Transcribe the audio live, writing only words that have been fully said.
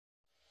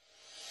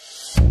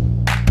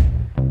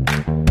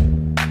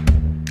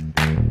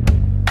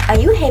Are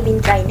you having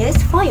dryness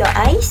for your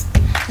eyes,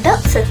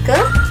 dark circle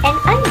and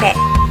eye bag?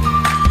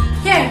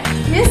 Here,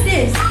 use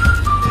this.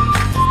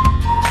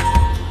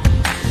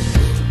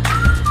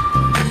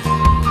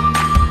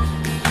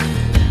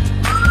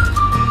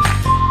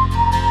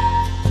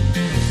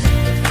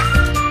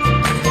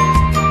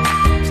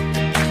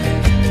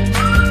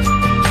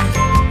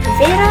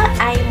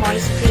 VeraEye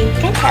Moist Cream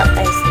can help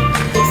us.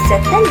 It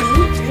certainly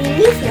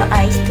relieves your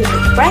eyes to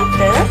look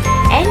brighter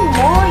and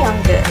more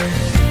younger.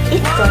 It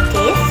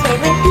contains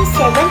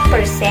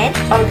 77%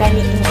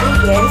 organic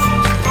ingredients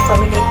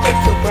formulated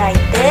to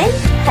brighten,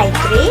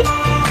 hydrate,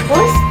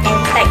 boost and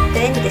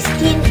tighten the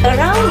skin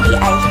around the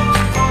eye.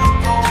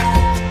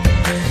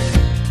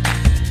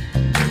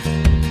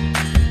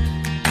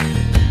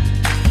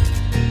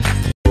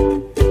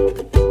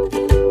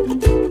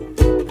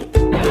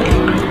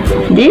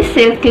 This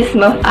silky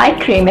smooth eye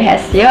cream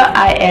has your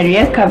eye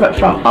area covered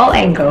from all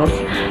angles.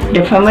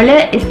 The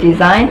formula is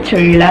designed to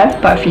relieve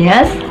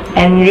puffiness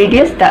and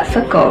reduce dark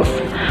circles,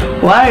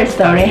 while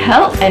restoring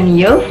health and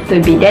youth to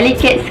be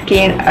delicate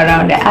skin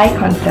around the eye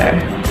contour.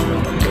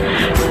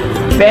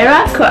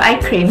 VeraEye Eye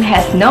Cream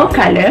has no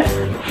color,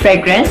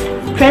 fragrance,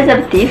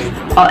 preservatives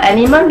or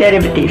animal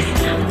derivatives.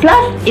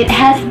 Plus, it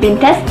has been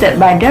tested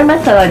by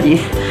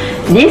dermatologists.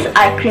 This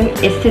eye cream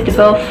is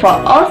suitable for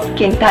all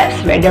skin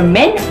types, whether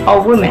men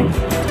or women.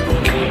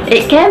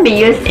 It can be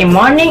used in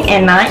morning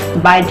and night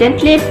by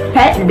gently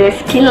pat the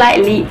skin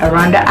lightly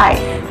around the eyes.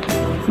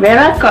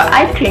 VeraEye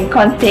Eye Cream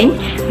contains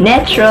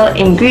natural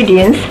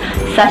ingredients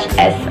such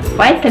as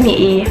vitamin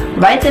E,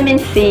 vitamin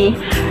C,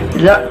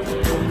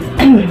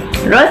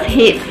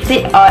 rosehips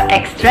seed oil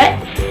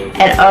extract,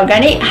 and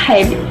organic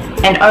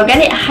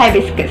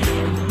hibiscus.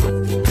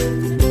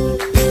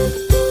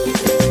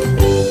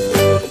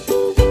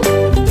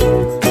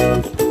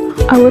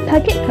 Our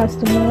target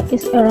customer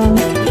is around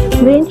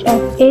range of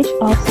age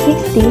of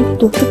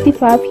 60 to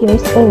 55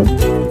 years old.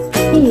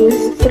 We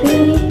use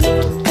 3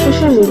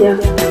 social media: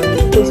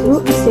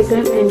 Facebook,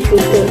 Instagram and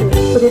Twitter.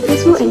 For the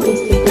Facebook and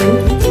Instagram,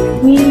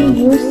 we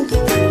use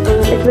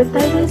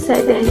advertising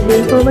site that has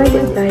been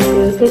provided by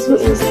the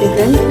Facebook and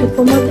Instagram to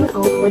promoting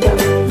our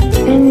product.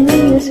 And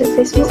we use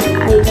Facebook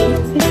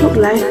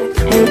Live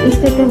and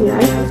Instagram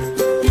Live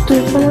to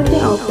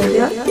promoting our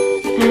product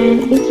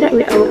and interact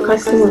with our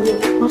customer.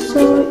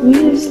 Also, we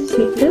use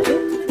Twitter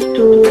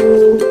to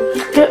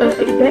get a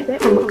feedback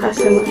from a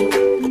customer.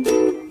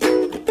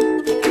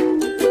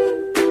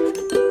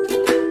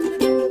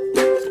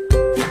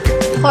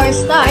 For a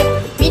start,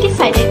 we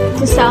decided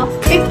to sell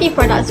 50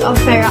 products of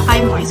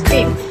VeraEye Moist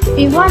Cream.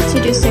 We want to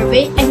do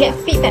survey and get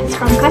feedbacks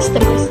from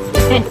customers.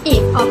 And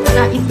if our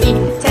product is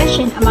gaining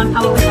attention among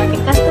our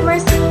target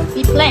customers,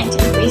 we plan to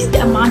increase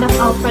the amount of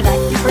our product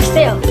for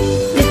sale.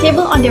 The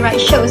table on the right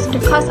shows the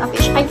cost of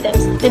each item.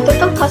 The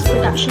total cost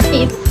production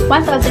is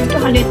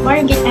 1,201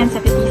 ringgit and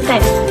 70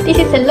 cents. This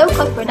is a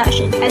low-cost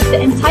production as the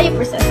entire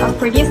process of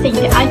producing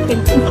the eye cream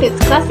includes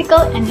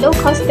classical and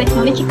low-cost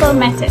technological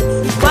methods.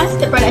 Once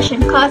the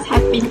production costs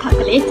have been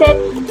calculated,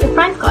 the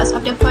front cost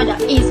of the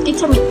product is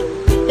determined.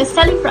 The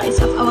selling price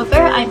of our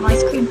VeraEye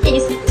Moist Cream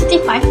is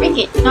 65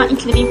 ringgit, not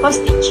including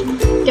postage.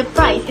 The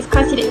price is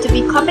considered to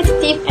be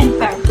competitive and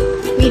fair.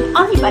 With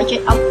only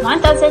budget of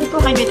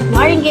 1,201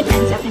 ringgit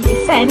and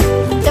 70 cents,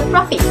 the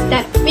profits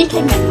that we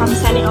can get from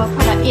selling our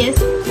product is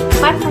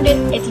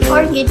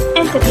 584 ringgit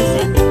and 30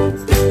 cents.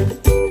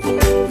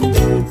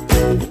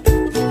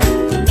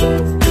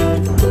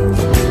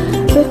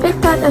 We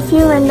picked out a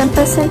few random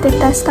persons to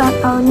test out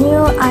our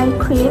new eye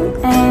cream,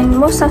 and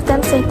most of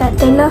them said that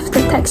they love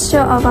the texture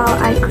of our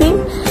eye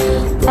cream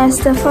as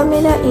the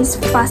formula is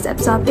fast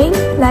absorbing,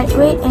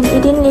 lightweight and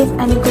it didn't leave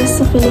any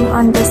greasy feeling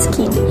on the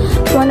skin.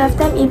 One of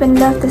them even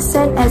loved the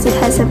scent as it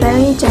has a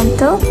very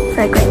gentle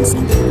fragrance.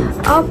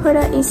 Our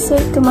product is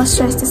safe to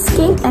moisturize the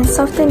skin and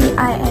soften the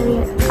eye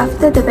area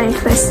after the very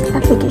first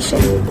application.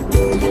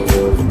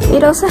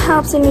 It also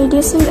helps in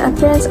reducing the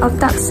appearance of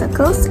dark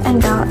circles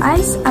and dull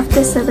eyes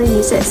after several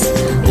uses.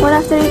 One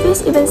of the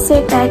reviews even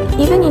said that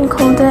even in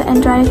colder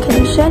and drier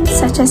conditions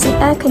such as in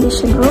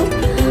air-conditioned room,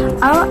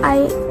 our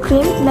eye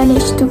cream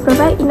managed to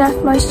provide enough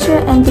moisture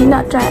and did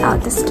not dry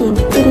out the skin.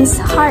 It is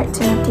hard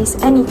to notice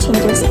any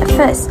changes at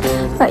first,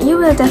 but you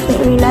will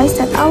definitely realize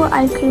that our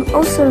eye cream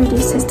also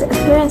reduces the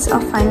appearance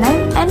of fine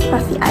line and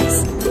puffy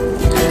eyes.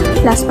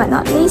 Last but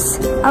not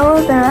least,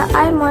 our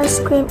VeraEye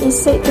Moist Cream is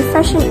said to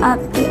freshen up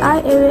the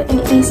eye area and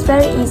it is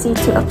very easy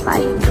to apply.